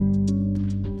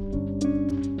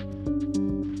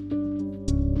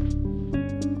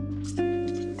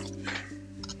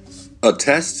A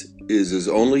test is as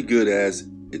only good as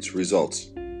its results.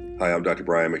 Hi, I'm Dr.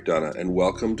 Brian McDonough, and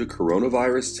welcome to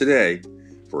Coronavirus Today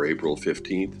for April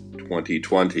 15th,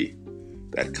 2020.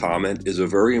 That comment is a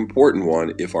very important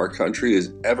one if our country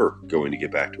is ever going to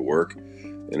get back to work,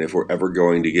 and if we're ever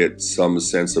going to get some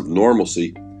sense of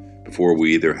normalcy before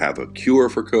we either have a cure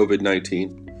for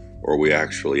COVID-19 or we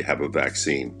actually have a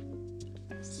vaccine.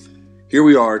 Here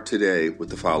we are today with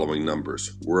the following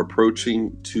numbers. We're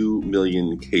approaching 2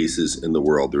 million cases in the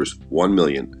world. There's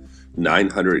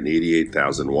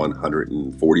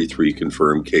 1,988,143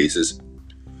 confirmed cases.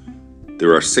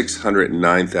 There are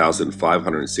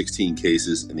 609,516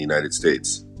 cases in the United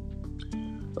States.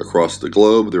 Across the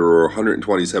globe, there are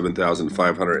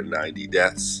 127,590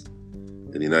 deaths.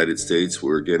 In the United States,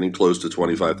 we're getting close to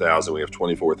 25,000. We have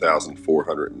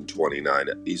 24,429.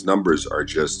 These numbers are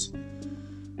just,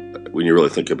 when you really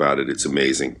think about it, it's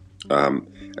amazing.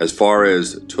 As far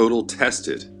as total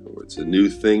tested, it's a new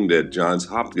thing that Johns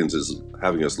Hopkins is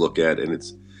having us look at, and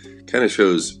it's kind of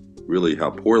shows really how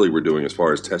poorly we're doing as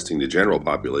far as testing the general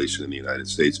population in the United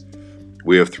States.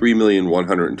 We have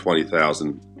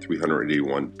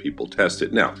 3,120,381 people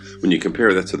tested. Now, when you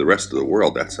compare that to the rest of the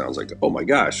world, that sounds like, oh my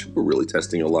gosh, we're really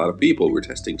testing a lot of people. We're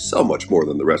testing so much more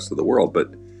than the rest of the world.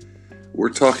 But we're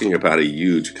talking about a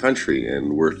huge country,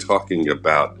 and we're talking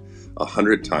about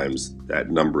 100 times that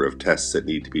number of tests that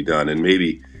need to be done, and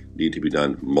maybe need to be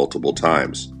done multiple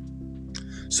times.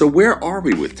 So where are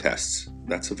we with tests?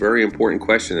 That's a very important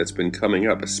question that's been coming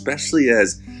up, especially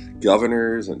as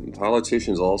governors and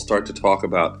politicians all start to talk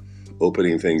about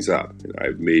opening things up. I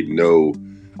have made no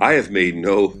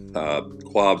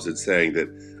qualms at saying that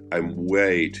I'm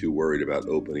way too worried about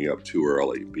opening up too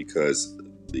early, because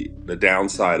the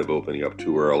downside of opening up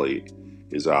too early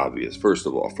is obvious. First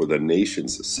of all, for the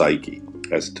nation's psyche,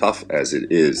 as tough as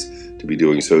it is to be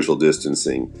doing social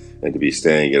distancing and to be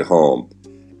staying at home,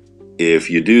 if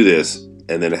you do this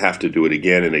and then have to do it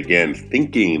again and again,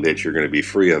 thinking that you're going to be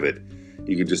free of it,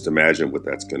 you can just imagine what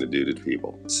that's going to do to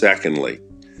people. Secondly,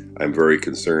 I'm very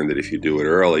concerned that if you do it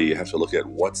early, you have to look at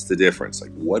what's the difference.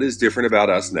 Like, what is different about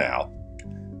us now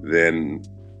than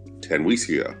 10 weeks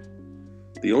ago?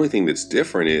 The only thing that's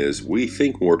different is we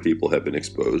think more people have been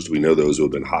exposed. We know those who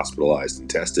have been hospitalized and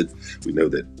tested. We know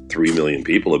that 3 million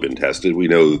people have been tested. We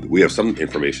know we have some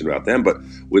information about them, but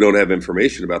we don't have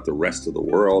information about the rest of the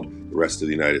world, the rest of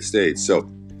the United States. So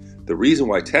the reason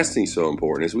why testing is so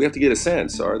important is we have to get a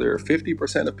sense. Are there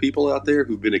 50% of people out there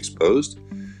who've been exposed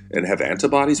and have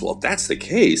antibodies? Well, if that's the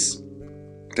case,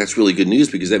 that's really good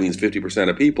news, because that means 50%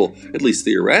 of people, at least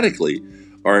theoretically,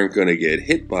 aren't going to get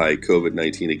hit by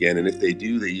COVID-19 again, and if they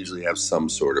do, they usually have some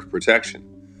sort of protection.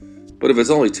 But if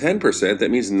it's only 10%, that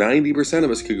means 90%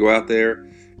 of us could go out there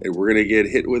and we're going to get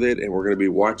hit with it, and we're going to be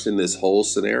watching this whole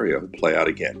scenario play out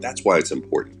again. That's why it's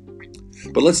important.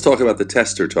 But let's talk about the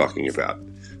tests they're talking about.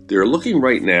 They're looking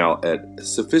right now at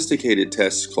sophisticated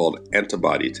tests called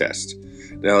antibody tests.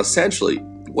 Now, essentially,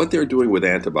 what they're doing with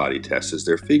antibody tests is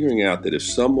they're figuring out that if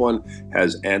someone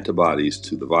has antibodies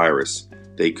to the virus,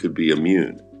 they could be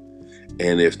immune.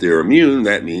 And if they're immune,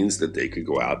 that means that they could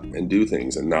go out and do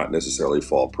things and not necessarily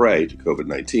fall prey to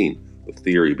COVID-19. The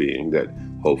theory being that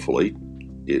hopefully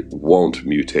it won't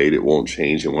mutate, it won't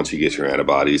change, and once you get your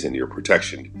antibodies and your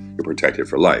protection, you're protected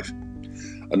for life.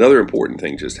 Another important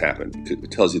thing just happened.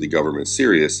 It tells you the government's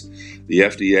serious. The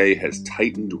FDA has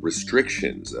tightened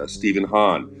restrictions. Stephen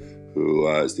Hahn, who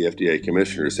is the FDA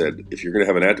commissioner, said if you're going to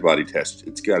have an antibody test,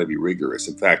 it's got to be rigorous.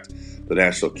 In fact, the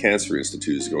National Cancer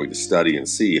Institute is going to study and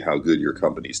see how good your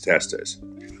company's test is.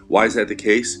 Why is that the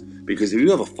case? Because if you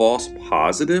have a false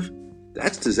positive,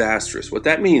 that's disastrous. What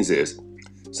that means is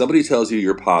somebody tells you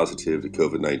you're positive to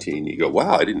COVID-19. You go,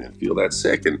 wow, I didn't feel that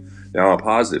sick, and now I'm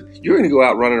positive. You're going to go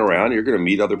out running around. You're going to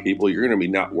meet other people. You're going to be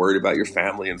not worried about your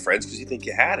family and friends because you think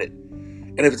you had it.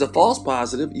 And if it's a false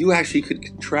positive, you actually could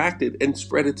contract it and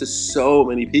spread it to so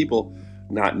many people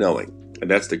not knowing.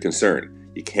 And that's the concern.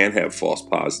 You can't have false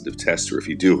positive tests, or if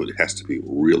you do, it has to be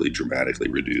really dramatically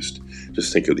reduced.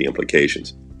 Just think of the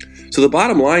implications. So the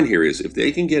bottom line here is if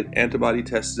they can get antibody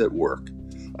tests that work,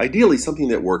 ideally something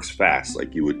that works fast,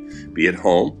 like you would be at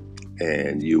home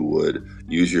and you would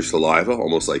use your saliva,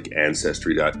 almost like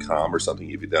Ancestry.com or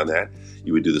something. If you've done that,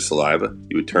 you would do the saliva,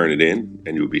 you would turn it in,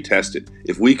 and you would be tested.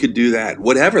 If we could do that,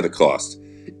 whatever the cost,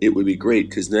 it would be great,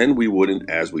 because then we wouldn't,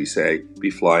 as we say, be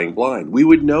flying blind. We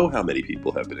would know how many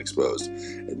people have been exposed.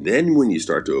 And then when you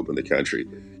start to open the country,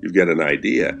 you've got an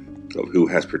idea of who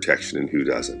has protection and who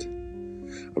doesn't.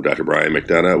 I'm Dr. Brian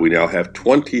McDonough. We now have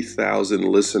 20,000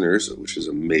 listeners, which is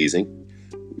amazing.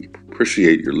 We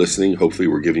appreciate your listening. Hopefully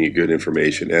we're giving you good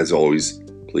information. As always,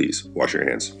 please wash your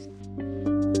hands.